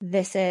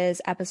This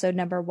is episode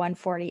number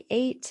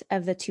 148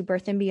 of the To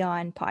Birth and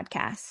Beyond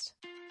podcast.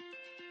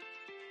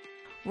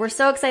 We're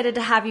so excited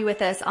to have you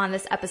with us on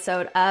this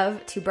episode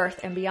of To Birth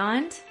and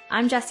Beyond.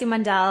 I'm Jessie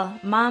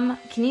Mundell, mom,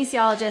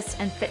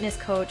 kinesiologist, and fitness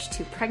coach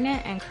to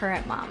pregnant and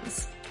current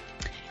moms.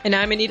 And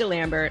I'm Anita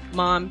Lambert,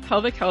 mom,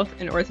 pelvic health,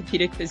 and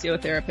orthopedic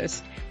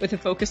physiotherapist with a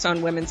focus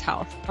on women's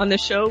health. On the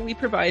show, we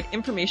provide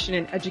information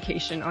and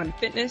education on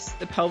fitness,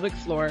 the pelvic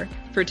floor,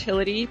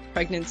 fertility,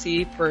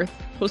 pregnancy, birth,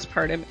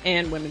 postpartum,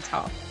 and women's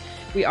health.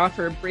 We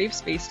offer a brave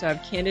space to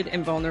have candid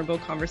and vulnerable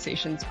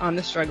conversations on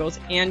the struggles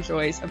and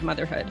joys of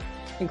motherhood,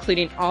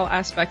 including all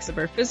aspects of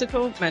our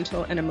physical,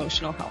 mental, and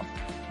emotional health.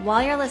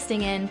 While you're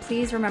listening in,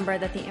 please remember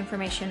that the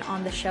information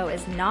on the show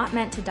is not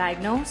meant to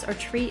diagnose or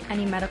treat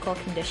any medical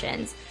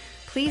conditions.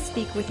 Please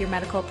speak with your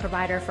medical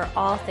provider for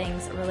all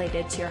things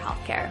related to your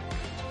healthcare.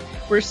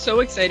 We're so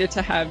excited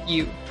to have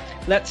you.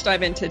 Let's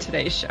dive into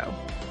today's show.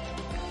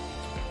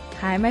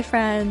 Hi, my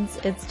friends.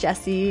 It's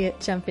Jessie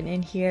jumping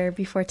in here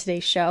before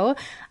today's show.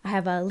 I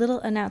have a little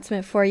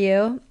announcement for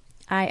you.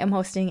 I am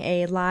hosting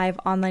a live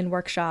online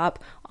workshop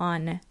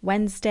on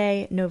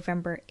Wednesday,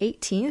 November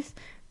 18th,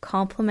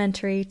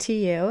 complimentary to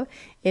you.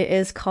 It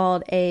is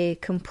called A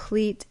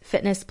Complete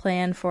Fitness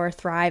Plan for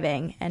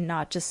Thriving and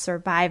Not Just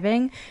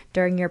Surviving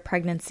During Your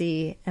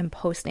Pregnancy and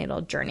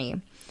Postnatal Journey.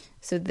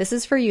 So this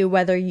is for you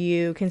whether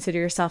you consider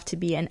yourself to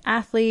be an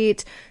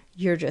athlete,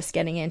 you're just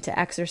getting into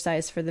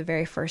exercise for the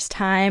very first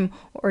time,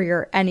 or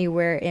you're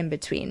anywhere in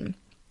between.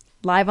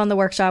 Live on the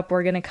workshop,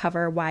 we're going to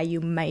cover why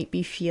you might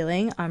be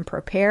feeling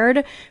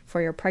unprepared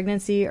for your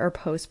pregnancy or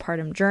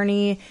postpartum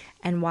journey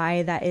and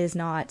why that is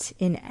not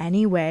in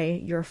any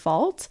way your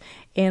fault.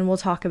 And we'll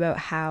talk about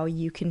how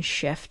you can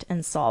shift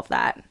and solve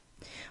that.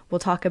 We'll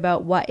talk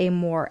about what a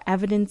more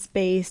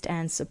evidence-based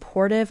and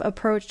supportive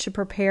approach to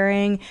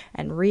preparing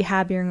and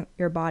rehabbing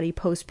your body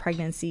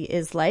post-pregnancy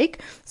is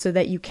like so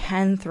that you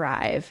can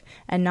thrive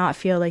and not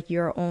feel like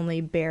you're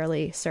only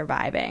barely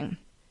surviving.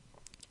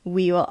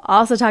 We will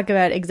also talk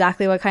about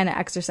exactly what kind of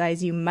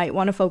exercise you might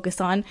want to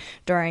focus on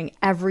during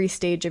every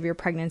stage of your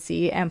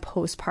pregnancy and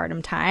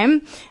postpartum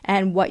time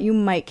and what you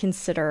might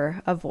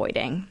consider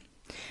avoiding.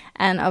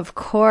 And of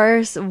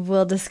course,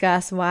 we'll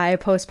discuss why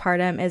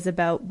postpartum is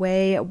about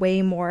way,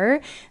 way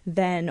more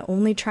than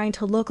only trying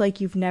to look like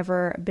you've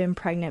never been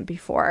pregnant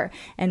before,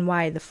 and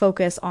why the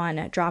focus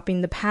on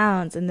dropping the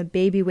pounds and the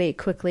baby weight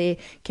quickly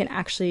can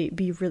actually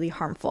be really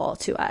harmful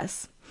to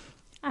us.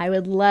 I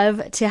would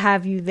love to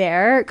have you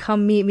there.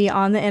 Come meet me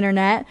on the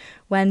internet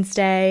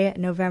Wednesday,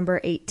 November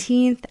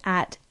 18th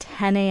at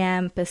 10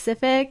 a.m.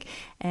 Pacific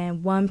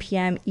and 1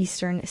 p.m.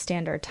 Eastern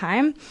Standard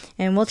Time.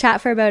 And we'll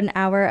chat for about an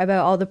hour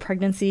about all the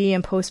pregnancy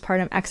and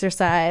postpartum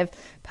exercise,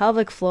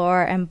 pelvic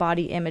floor, and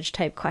body image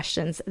type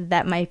questions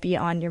that might be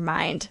on your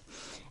mind.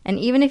 And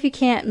even if you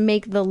can't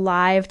make the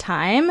live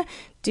time,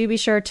 do be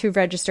sure to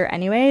register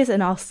anyways,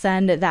 and I'll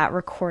send that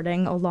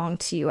recording along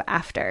to you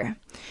after.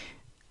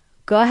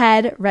 Go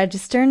ahead,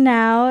 register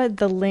now.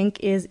 The link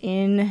is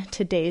in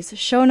today's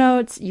show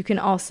notes. You can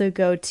also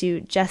go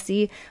to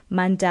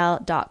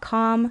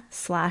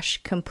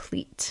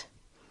jessiemundell.com/complete.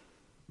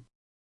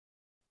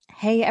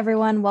 Hey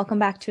everyone, welcome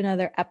back to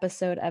another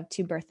episode of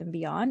To Birth and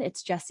Beyond.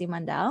 It's Jessie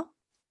Mundell.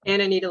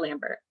 And Anita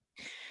Lambert.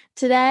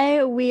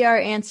 Today we are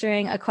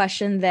answering a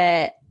question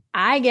that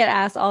I get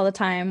asked all the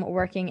time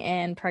working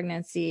in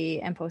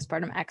pregnancy and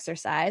postpartum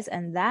exercise,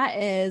 and that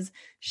is,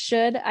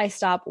 should I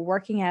stop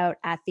working out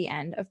at the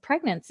end of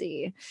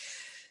pregnancy?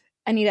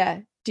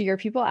 Anita, do your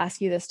people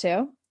ask you this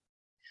too?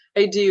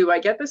 I do. I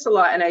get this a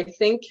lot. And I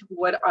think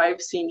what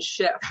I've seen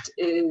shift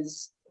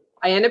is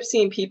I end up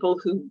seeing people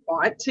who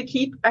want to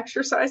keep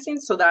exercising.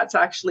 So that's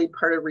actually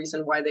part of the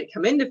reason why they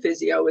come into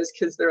physio, is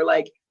because they're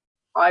like,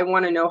 I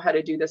want to know how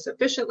to do this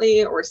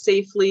efficiently or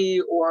safely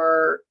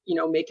or,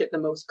 make it the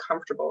most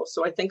comfortable.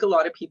 So I think a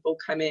lot of people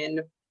come in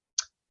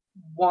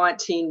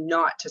wanting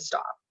not to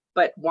stop,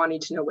 but wanting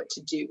to know what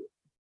to do.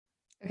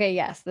 Okay,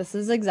 yes, this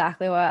is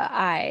exactly what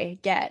I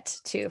get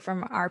too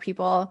from our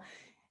people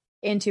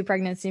into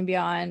Pregnancy and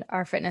Beyond,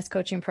 our fitness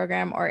coaching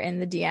program, or in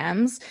the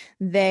DMs.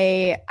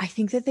 I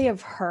think that they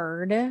have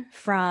heard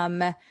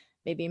from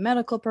maybe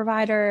medical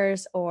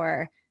providers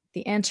or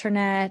the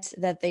internet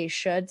that they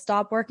should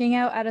stop working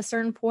out at a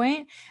certain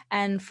point.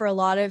 And for a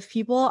lot of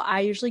people, I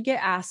usually get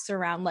asked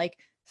around like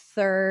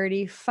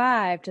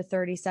 35 to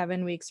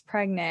 37 weeks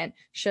pregnant,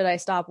 should I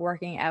stop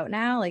working out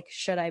now? Like,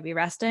 should I be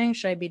resting?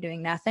 Should I be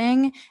doing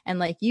nothing? And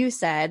like you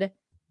said,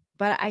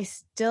 but I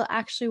still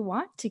actually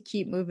want to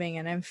keep moving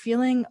and I'm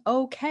feeling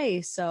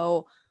okay.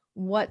 So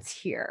what's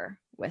here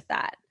with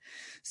that?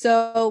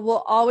 So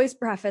we'll always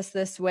preface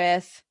this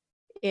with,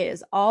 it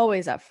is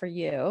always up for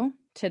you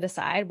to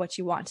decide what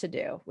you want to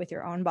do with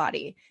your own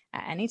body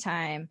at any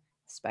time,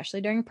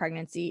 especially during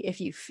pregnancy. If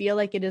you feel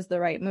like it is the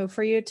right move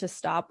for you to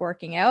stop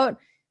working out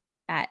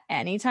at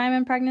any time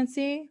in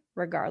pregnancy,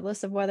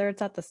 regardless of whether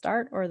it's at the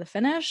start or the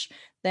finish,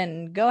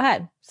 then go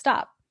ahead,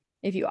 stop.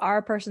 If you are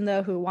a person,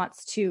 though, who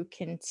wants to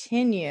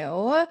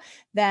continue,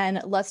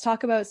 then let's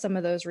talk about some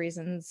of those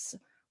reasons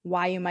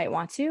why you might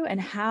want to,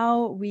 and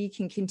how we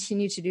can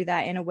continue to do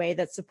that in a way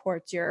that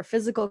supports your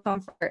physical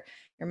comfort,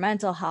 your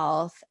mental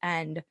health,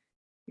 and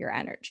your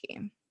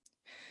energy.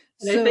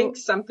 And I think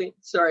something,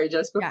 sorry,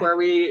 just before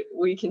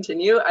we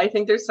continue, I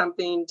think there's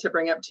something to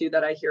bring up too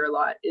that I hear a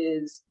lot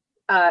is,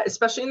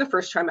 especially in the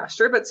first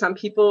trimester, but some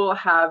people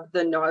have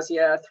the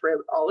nausea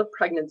throughout all of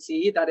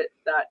pregnancy, that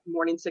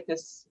morning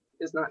sickness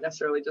is not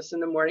necessarily just in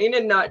the morning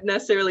and not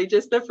necessarily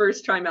just the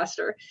first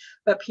trimester,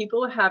 but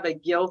people have a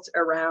guilt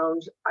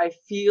around, I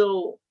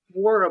feel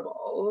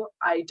horrible.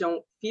 I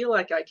don't feel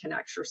like I can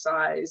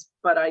exercise,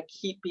 but I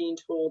keep being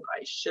told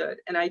I should.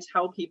 And I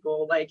tell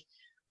people, like,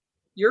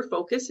 your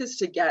focus is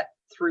to get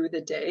through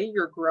the day.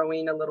 You're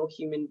growing a little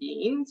human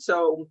being.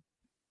 So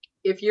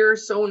if you're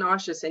so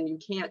nauseous and you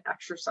can't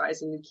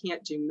exercise and you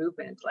can't do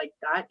movement, like,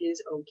 that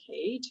is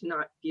okay to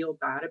not feel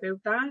bad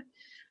about that.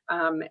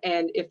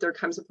 And if there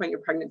comes a point in your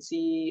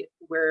pregnancy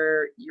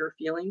where you're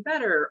feeling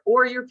better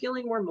or you're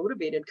feeling more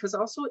motivated, because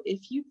also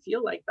if you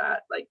feel like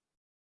that, like,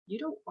 you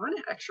don't want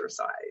to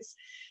exercise.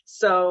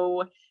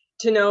 So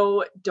to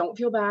know, don't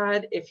feel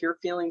bad if you're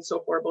feeling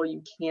so horrible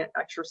you can't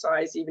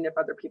exercise, even if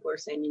other people are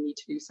saying you need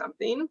to do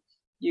something.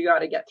 You got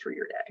to get through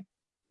your day.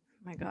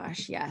 Oh my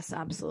gosh, yes,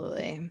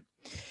 absolutely.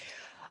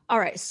 All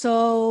right,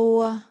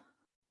 so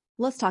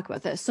let's talk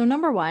about this. So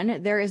number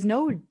one, there is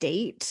no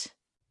date.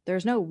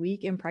 There's no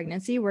week in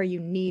pregnancy where you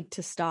need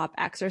to stop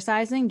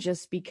exercising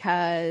just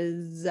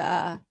because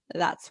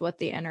that's what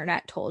the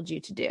internet told you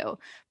to do.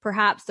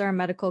 Perhaps there are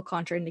medical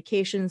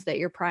contraindications that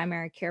your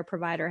primary care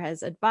provider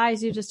has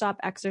advised you to stop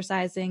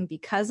exercising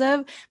because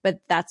of,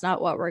 but that's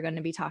not what we're going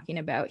to be talking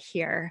about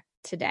here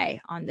today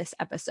on this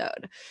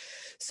episode.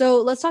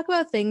 So let's talk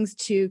about things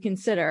to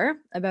consider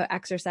about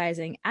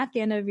exercising at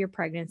the end of your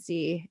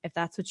pregnancy, if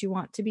that's what you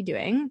want to be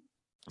doing.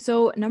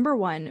 So number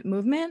one,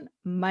 movement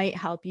might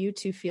help you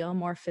to feel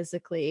more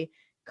physically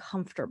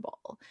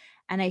comfortable.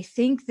 And I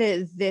think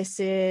that this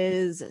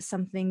is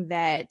something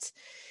that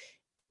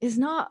is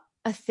not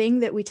a thing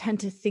that we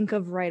tend to think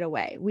of right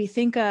away. We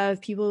think of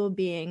people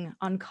being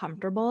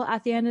uncomfortable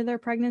at the end of their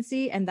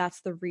pregnancy, and that's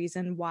the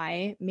reason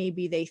why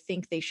maybe they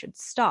think they should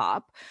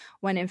stop,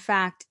 when in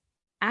fact,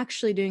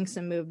 actually doing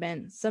some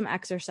movement, some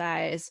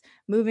exercise,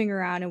 moving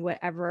around in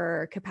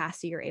whatever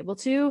capacity you're able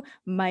to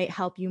might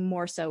help you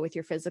more so with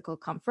your physical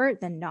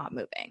comfort than not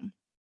moving.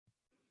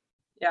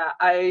 Yeah,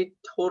 I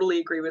totally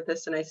agree with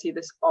this. And I see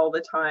this all the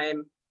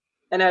time.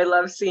 And I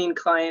love seeing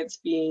clients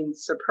being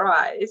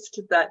surprised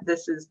that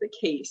this is the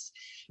case,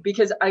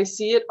 because I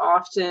see it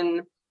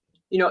often.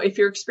 You know, if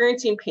you're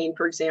experiencing pain,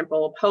 for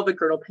example, pelvic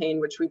girdle pain,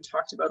 which we've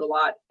talked about a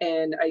lot,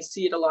 and I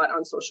see it a lot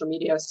on social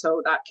media.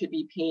 So that could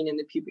be pain in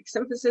the pubic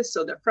symphysis,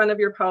 so the front of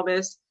your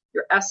pelvis,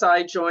 your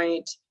SI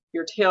joint,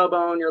 your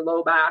tailbone, your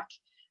low back.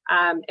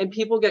 And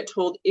people get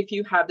told, if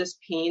you have this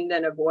pain,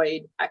 then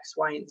avoid X,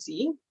 Y, and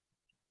Z.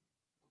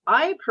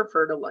 I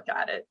prefer to look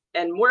at it.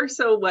 And more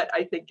so, what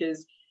I think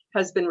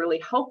has been really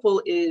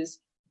helpful is,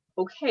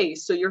 okay,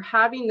 so you're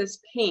having this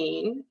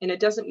pain, and it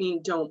doesn't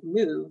mean don't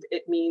move.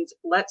 It means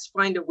let's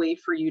find a way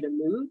for you to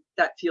move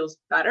that feels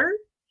better.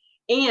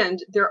 And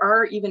there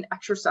are even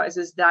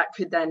exercises that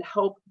could then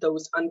help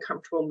those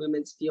uncomfortable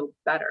movements feel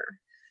better.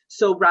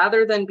 So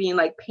rather than being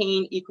like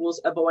pain equals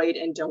avoid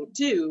and don't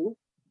do,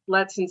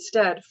 let's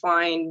instead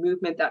find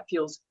movement that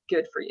feels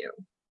good for you.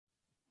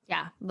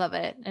 Yeah, love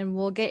it. And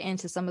we'll get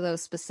into some of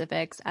those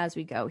specifics as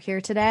we go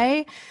here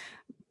today.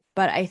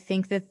 But I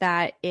think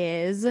that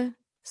is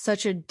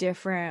such a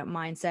different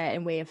mindset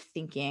and way of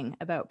thinking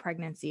about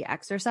pregnancy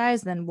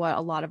exercise than what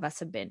a lot of us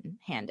have been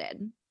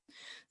handed.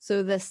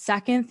 So the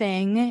second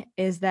thing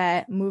is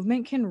that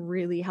movement can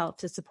really help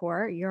to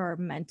support your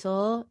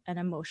mental and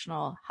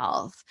emotional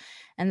health.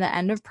 And the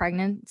end of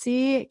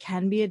pregnancy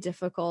can be a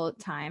difficult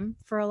time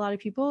for a lot of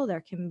people.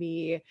 There can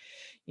be,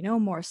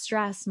 more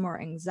stress, more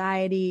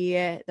anxiety.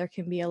 There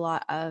can be a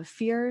lot of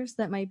fears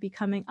that might be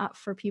coming up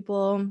for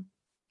people.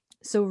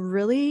 So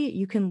really,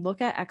 you can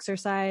look at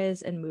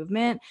exercise and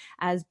movement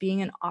as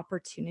being an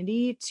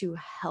opportunity to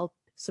help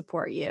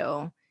support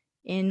you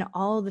in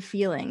all the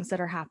feelings that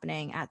are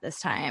happening at this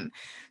time.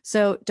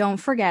 So don't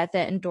forget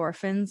that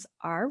endorphins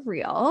are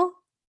real.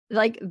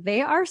 Like,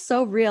 they are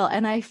so real.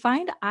 And I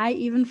find I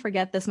even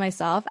forget this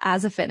myself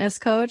as a fitness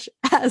coach,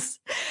 as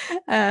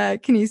a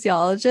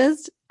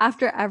kinesiologist.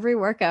 After every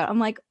workout, I'm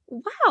like,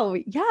 wow,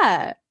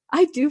 yeah,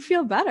 I do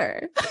feel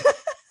better.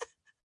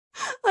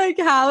 Like,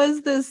 how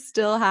is this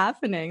still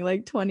happening?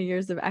 Like 20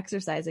 years of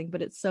exercising,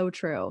 but it's so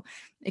true.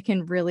 It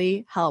can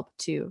really help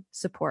to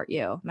support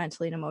you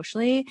mentally and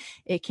emotionally.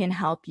 It can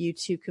help you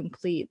to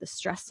complete the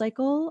stress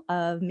cycle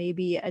of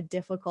maybe a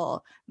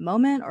difficult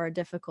moment or a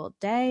difficult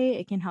day.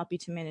 It can help you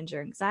to manage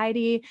your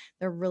anxiety.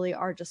 There really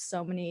are just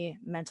so many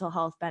mental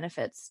health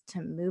benefits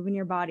to moving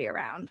your body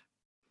around.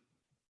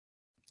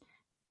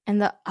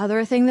 And the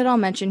other thing that I'll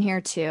mention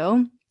here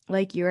too,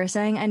 like you were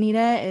saying,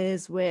 Anita,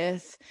 is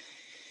with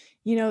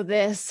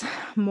this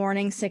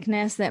morning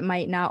sickness that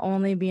might not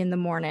only be in the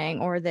morning,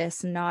 or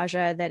this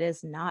nausea that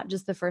is not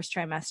just the first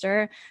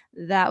trimester.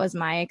 That was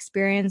my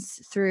experience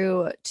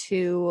through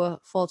 2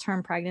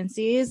 full-term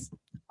pregnancies.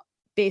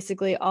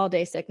 basically all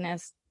day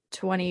sickness,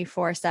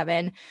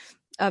 24/7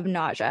 of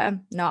nausea,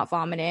 not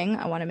vomiting.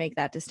 I want to make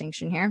that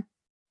distinction here.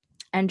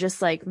 And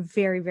just like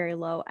very, very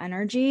low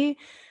energy.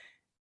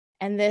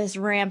 And this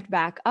ramped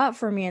back up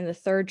for me in the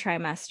third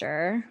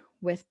trimester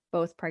with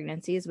both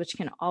pregnancies, which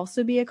can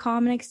also be a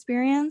common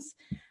experience.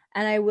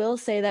 And I will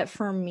say that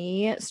for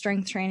me,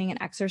 strength training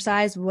and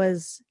exercise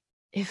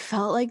it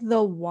felt like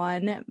the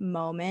one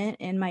moment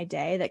in my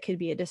day that could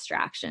be a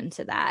distraction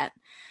to that.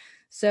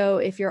 So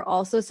if you're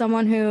also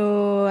someone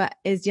who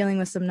is dealing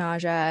with some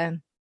nausea,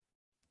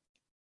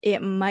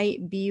 it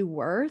might be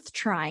worth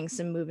trying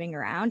some moving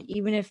around,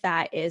 even if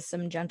that is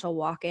some gentle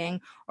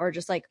walking or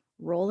just like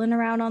rolling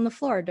around on the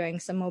floor doing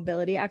some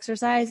mobility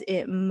exercise.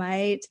 It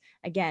might,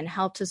 again,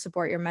 help to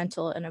support your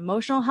mental and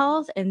emotional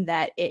health, and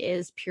that it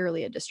is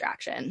purely a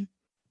distraction.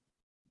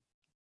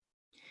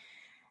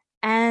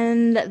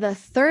 And the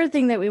third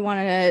thing that we want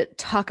to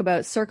talk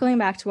about, circling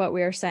back to what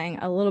we were saying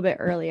a little bit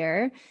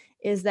earlier,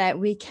 is that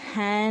we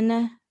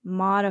can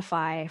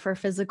modify for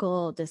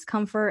physical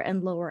discomfort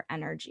and lower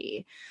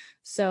energy.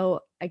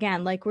 So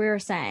again, like we were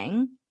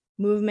saying,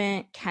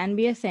 movement can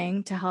be a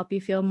thing to help you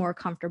feel more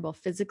comfortable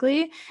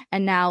physically.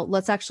 And now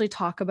let's actually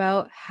talk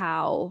about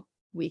how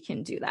we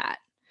can do that.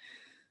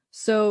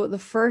 So the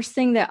first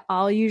thing that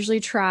I'll usually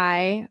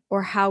try,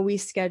 or how we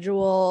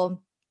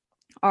schedule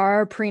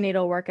our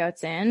prenatal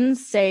workouts in,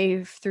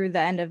 say through the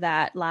end of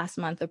that last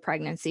month of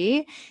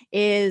pregnancy,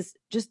 is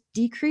just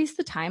decrease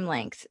the time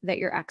length that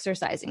you're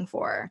exercising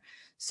for.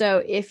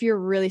 So if you're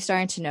really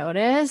starting to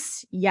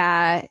notice,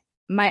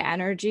 my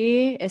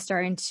energy is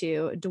starting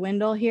to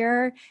dwindle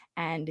here.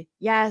 And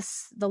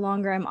yes, the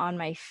longer I'm on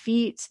my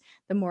feet,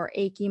 the more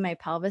achy my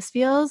pelvis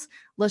feels.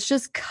 Let's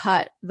just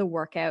cut the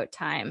workout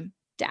time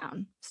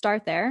down.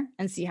 Start there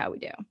and see how we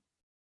do.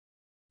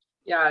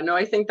 Yeah, no,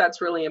 I think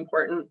that's really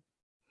important.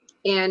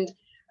 And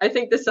I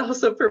think this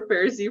also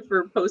prepares you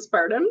for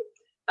postpartum,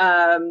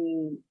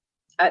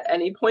 at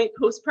any point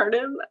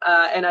postpartum.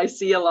 And I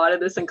see a lot of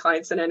this in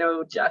clients, and I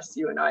know, Jess,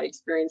 you and I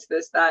experience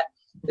this, that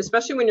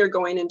especially when you're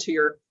going into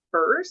your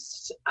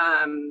first,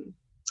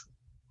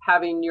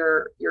 having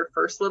your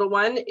first little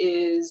one,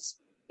 is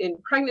in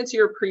pregnancy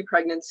or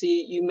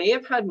pre-pregnancy, you may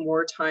have had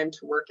more time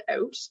to work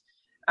out.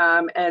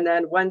 And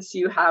then once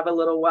you have a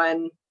little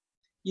one,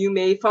 you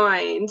may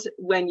find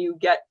when you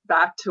get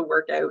back to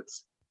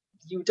workouts,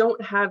 you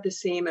don't have the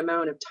same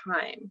amount of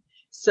time.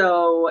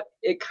 So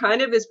it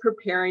kind of is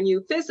preparing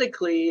you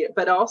physically,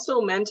 but also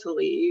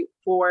mentally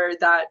for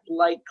that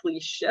likely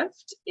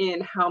shift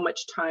in how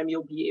much time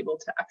you'll be able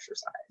to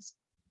exercise.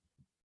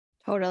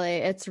 Totally.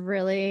 It's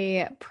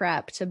really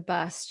prep to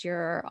bust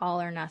your all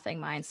or nothing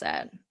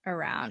mindset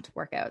around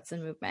workouts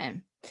and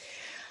movement.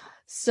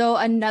 So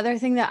another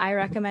thing that I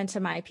recommend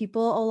to my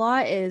people a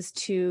lot is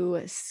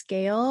to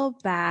scale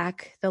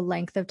back the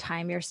length of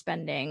time you're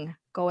spending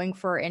going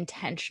for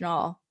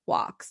intentional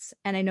walks.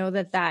 And I know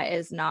that that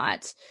is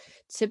not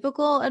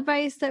typical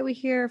advice that we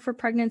hear for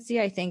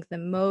pregnancy. I think the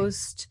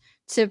most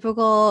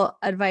typical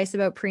advice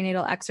about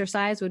prenatal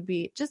exercise would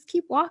be just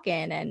keep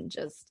walking and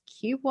just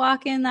keep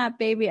walking that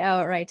baby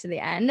out right to the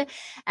end.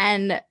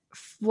 And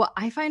what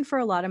I find for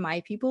a lot of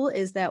my people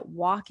is that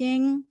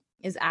walking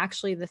is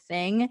actually the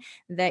thing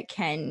that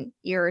can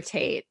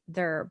irritate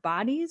their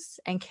bodies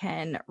and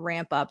can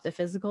ramp up the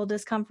physical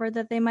discomfort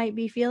that they might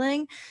be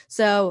feeling.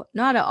 So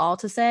not at all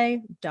to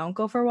say don't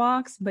go for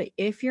walks, but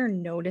if you're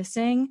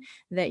noticing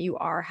that you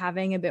are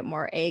having a bit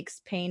more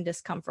aches, pain,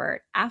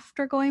 discomfort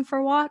after going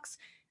for walks,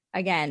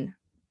 again,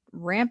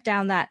 ramp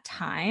down that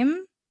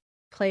time,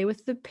 play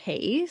with the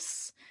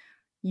pace.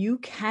 You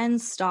can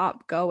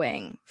stop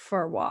going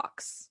for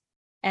walks.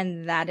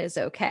 And that is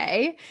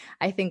okay.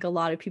 I think a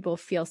lot of people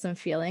feel some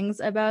feelings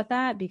about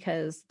that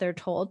because they're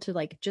told to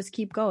like just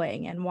keep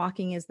going, and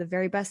walking is the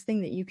very best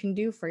thing that you can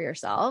do for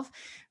yourself.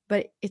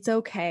 But it's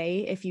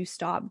okay if you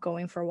stop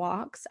going for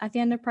walks at the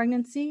end of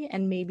pregnancy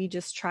and maybe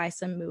just try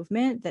some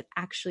movement that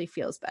actually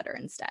feels better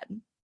instead.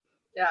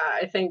 Yeah,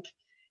 I think,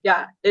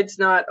 it's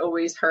not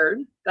always heard,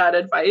 that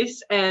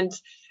advice. And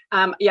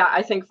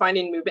I think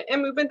finding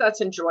movement that's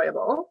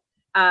enjoyable.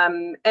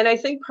 And I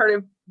think part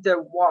of the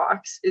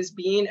walks is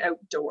being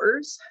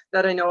outdoors,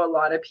 that I know a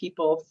lot of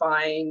people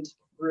find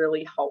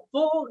really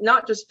helpful,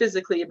 not just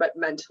physically, but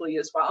mentally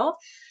as well.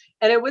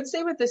 And I would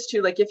say with this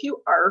too, like if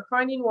you are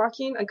finding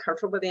walking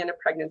uncomfortable at the end of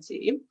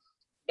pregnancy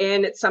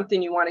and it's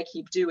something you want to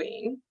keep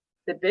doing,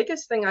 the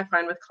biggest thing I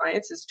find with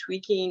clients is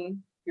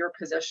tweaking your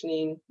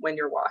positioning when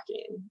you're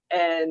walking.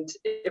 And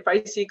if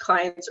I see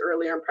clients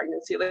earlier in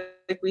pregnancy,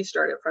 like we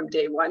started from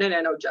day one, and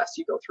I know, Jess,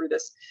 you go through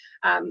this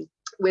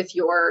with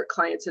your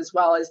clients as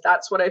well, is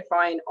that's what I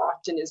find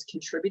often is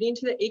contributing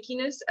to the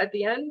achiness at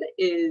the end,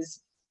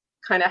 is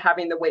kind of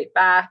having the weight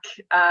back.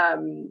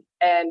 And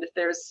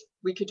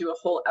we could do a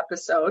whole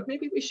episode,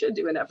 maybe we should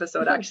do an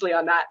episode actually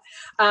on that,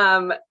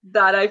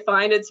 that I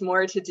find it's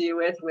more to do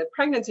with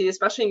pregnancy,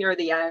 especially near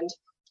the end.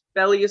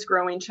 Belly is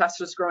growing,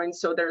 chest is growing,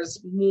 so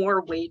there's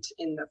more weight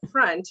in the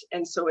front,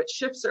 and so it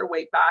shifts our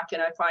weight back.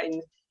 And I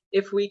find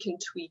if we can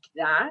tweak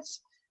that,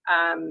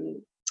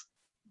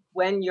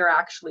 when you're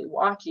actually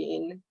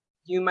walking,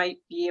 you might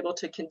be able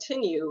to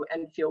continue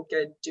and feel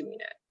good doing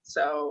it.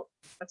 So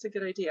that's a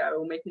good idea. I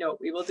will make note.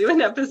 We will do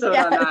an episode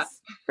on that.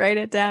 Write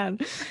it down.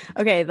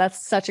 Okay,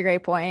 that's such a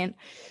great point.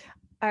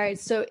 All right,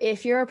 so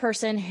if you're a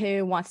person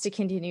who wants to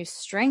continue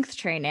strength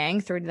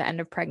training through to the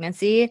end of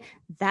pregnancy,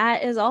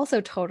 that is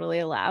also totally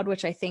allowed,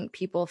 which I think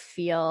people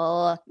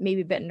feel maybe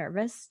a bit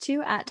nervous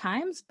to at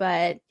times.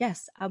 But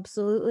yes,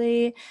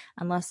 absolutely.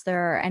 Unless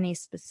there are any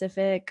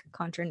specific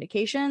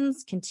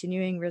contraindications,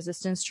 continuing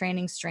resistance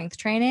training, strength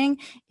training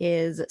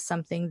is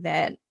something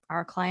that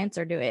our clients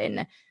are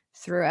doing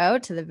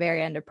throughout to the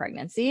very end of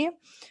pregnancy.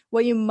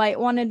 What you might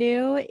want to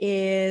do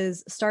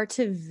is start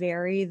to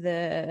vary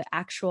the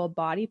actual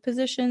body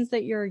positions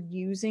that you're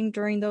using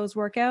during those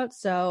workouts.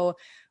 So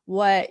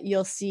what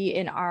you'll see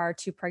in our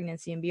To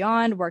Pregnancy and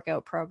Beyond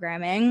workout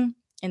programming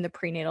in the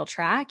prenatal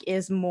track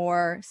is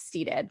more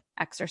seated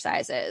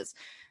exercises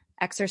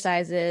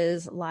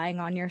lying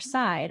on your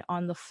side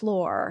on the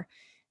floor,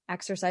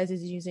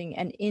 exercises using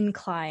an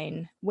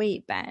incline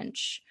weight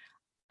bench.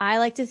 I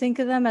like to think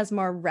of them as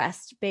more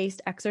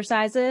rest-based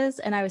exercises.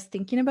 And I was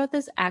thinking about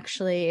this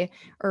actually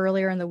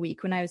earlier in the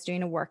week when I was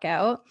doing a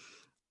workout,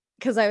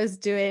 because I was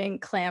doing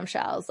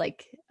clamshells,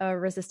 like a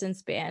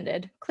resistance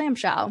banded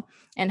clamshell,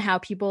 and how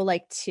people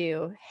like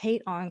to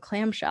hate on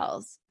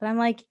clamshells. But I'm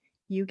like,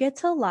 you get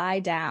to lie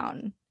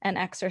down and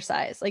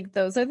exercise. Like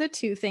those are the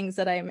two things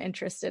that I'm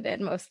interested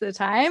in most of the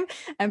time,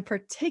 and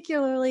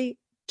particularly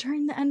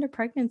during the end of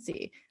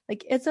pregnancy.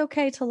 Like it's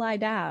okay to lie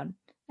down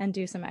and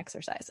do some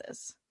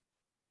exercises.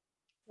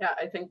 Yeah,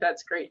 I think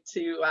that's great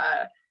to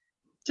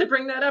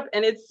bring that up.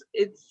 And it's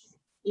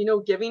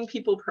giving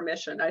people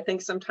permission. I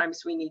think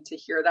sometimes we need to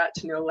hear that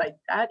to know like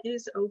that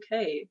is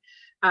okay,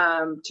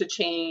 to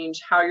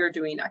change how you're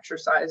doing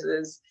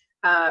exercises.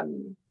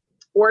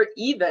 Or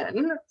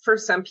even for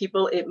some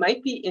people, it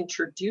might be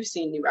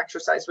introducing new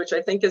exercise, which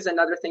I think is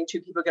another thing too.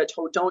 People get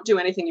told, don't do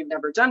anything you've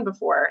never done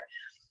before.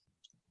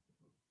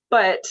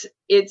 But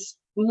it's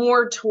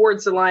more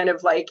towards the line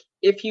of like,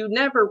 if you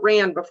never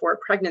ran before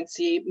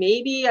pregnancy,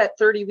 maybe at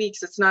 30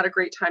 weeks, it's not a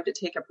great time to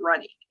take up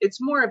running. It's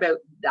more about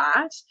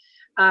that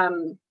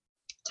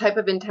type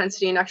of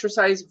intensity and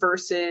exercise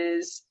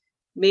versus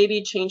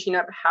maybe changing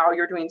up how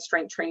you're doing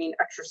strength training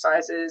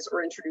exercises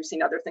or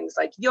introducing other things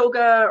like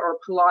yoga or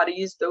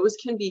Pilates. Those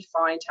can be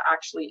fine to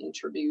actually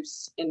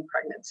introduce in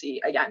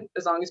pregnancy. Again,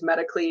 as long as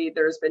medically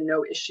there's been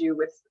no issue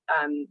with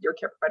your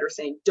care provider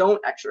saying don't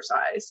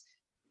exercise.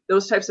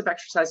 Those types of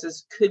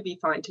exercises could be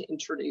fine to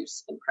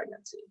introduce in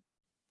pregnancy.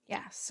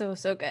 Yeah, so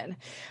good.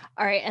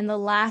 All right, and the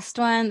last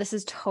one, this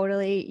is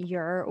totally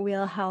your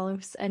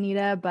wheelhouse,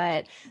 Anita,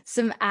 but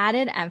some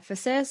added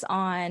emphasis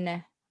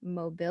on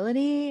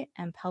mobility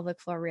and pelvic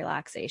floor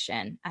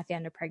relaxation at the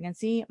end of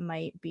pregnancy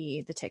might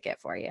be the ticket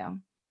for you.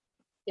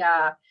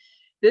 Yeah,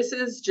 this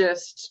is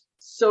just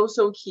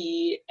so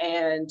key,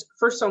 and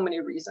for so many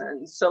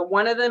reasons. So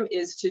one of them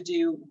is to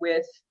do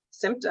with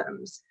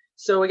symptoms.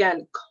 So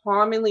again,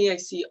 commonly I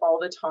see all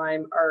the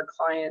time our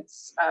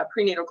clients,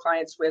 prenatal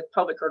clients with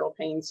pelvic girdle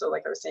pain. So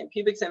like I was saying,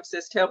 pubic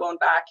symphysis, tailbone,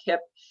 back, hip,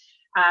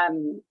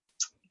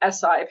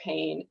 SI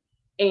pain.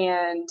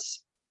 And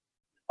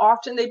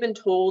often they've been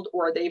told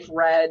or they've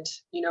read,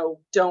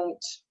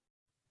 don't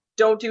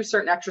do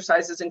certain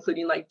exercises,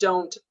 including like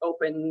don't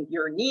open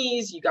your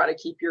knees. You got to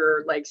keep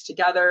your legs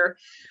together.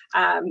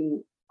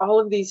 All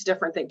of these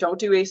different things. Don't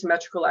do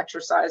asymmetrical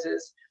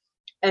exercises.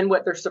 And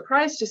what they're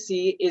surprised to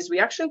see is we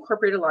actually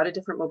incorporate a lot of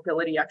different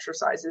mobility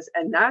exercises,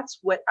 and that's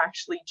what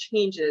actually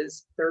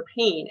changes their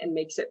pain and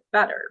makes it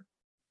better.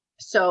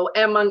 So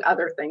among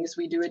other things,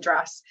 we do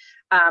address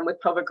with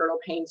pelvic girdle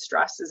pain,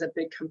 stress is a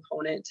big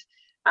component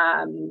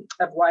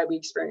of why we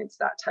experience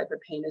that type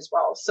of pain as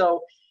well.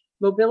 So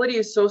mobility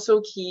is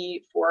so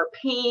key for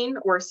pain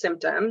or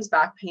symptoms,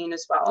 back pain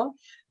as well,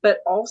 but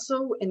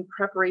also in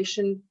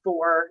preparation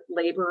for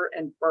labor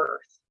and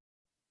birth.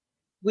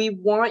 We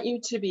want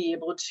you to be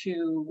able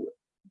to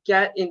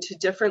get into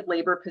different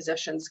labor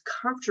positions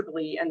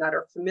comfortably and that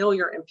are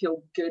familiar and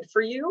feel good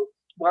for you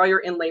while you're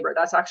in labor.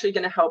 That's actually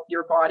going to help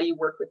your body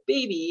work with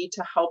baby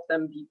to help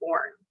them be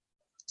born.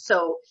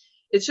 So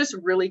it's just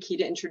really key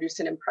to introduce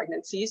it in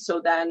pregnancy.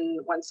 So then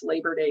once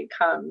Labor Day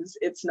comes,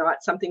 it's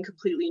not something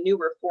completely new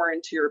or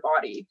foreign to your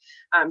body.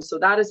 So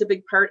that is a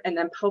big part. And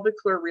then pelvic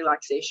floor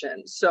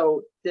relaxation.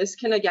 So this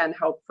can, again,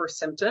 help for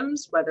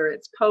symptoms, whether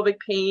it's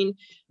pelvic pain,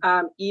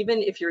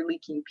 even if you're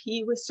leaking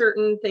pee with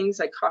certain things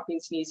like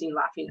coughing, sneezing,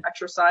 laughing,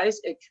 exercise,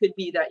 it could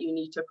be that you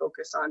need to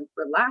focus on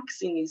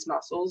relaxing these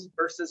muscles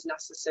versus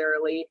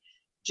necessarily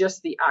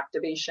just the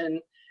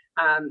activation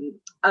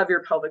of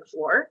your pelvic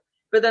floor.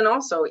 But then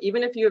also,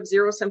 even if you have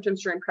zero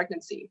symptoms during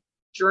pregnancy,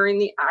 during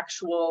the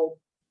actual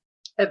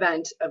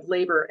event of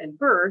labor and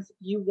birth,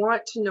 you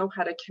want to know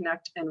how to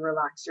connect and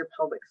relax your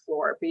pelvic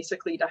floor,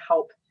 basically to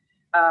help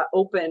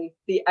open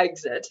the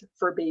exit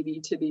for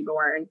baby to be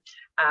born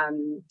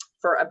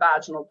for a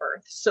vaginal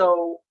birth.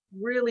 So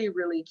really,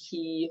 really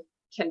key,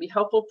 can be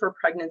helpful for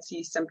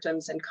pregnancy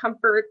symptoms and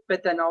comfort,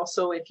 but then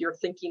also if you're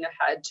thinking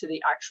ahead to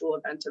the actual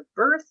event of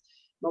birth,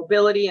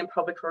 mobility and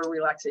pelvic floor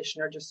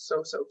relaxation are just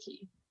so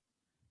key.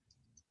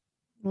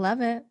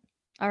 Love it.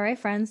 All right,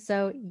 friends.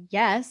 So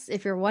yes,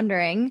 if you're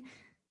wondering,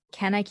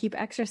 can I keep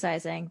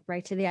exercising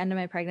right to the end of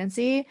my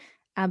pregnancy?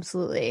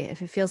 Absolutely.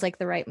 If it feels like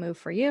the right move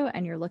for you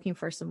and you're looking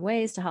for some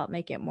ways to help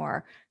make it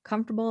more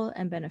comfortable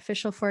and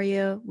beneficial for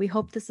you, we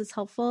hope this is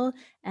helpful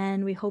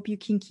and we hope you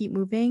can keep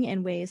moving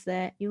in ways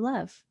that you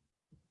love.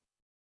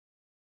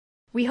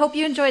 We hope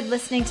you enjoyed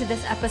listening to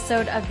this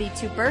episode of the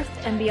To Birth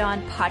and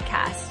Beyond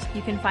podcast.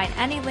 You can find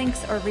any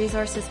links or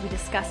resources we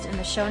discussed in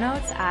the show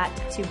notes at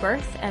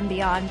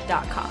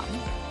tobirthandbeyond.com.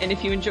 And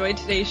if you enjoyed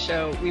today's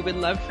show, we would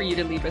love for you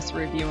to leave us a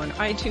review on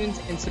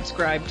iTunes and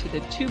subscribe to the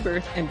To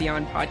Birth and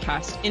Beyond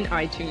podcast in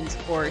iTunes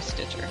or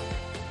Stitcher.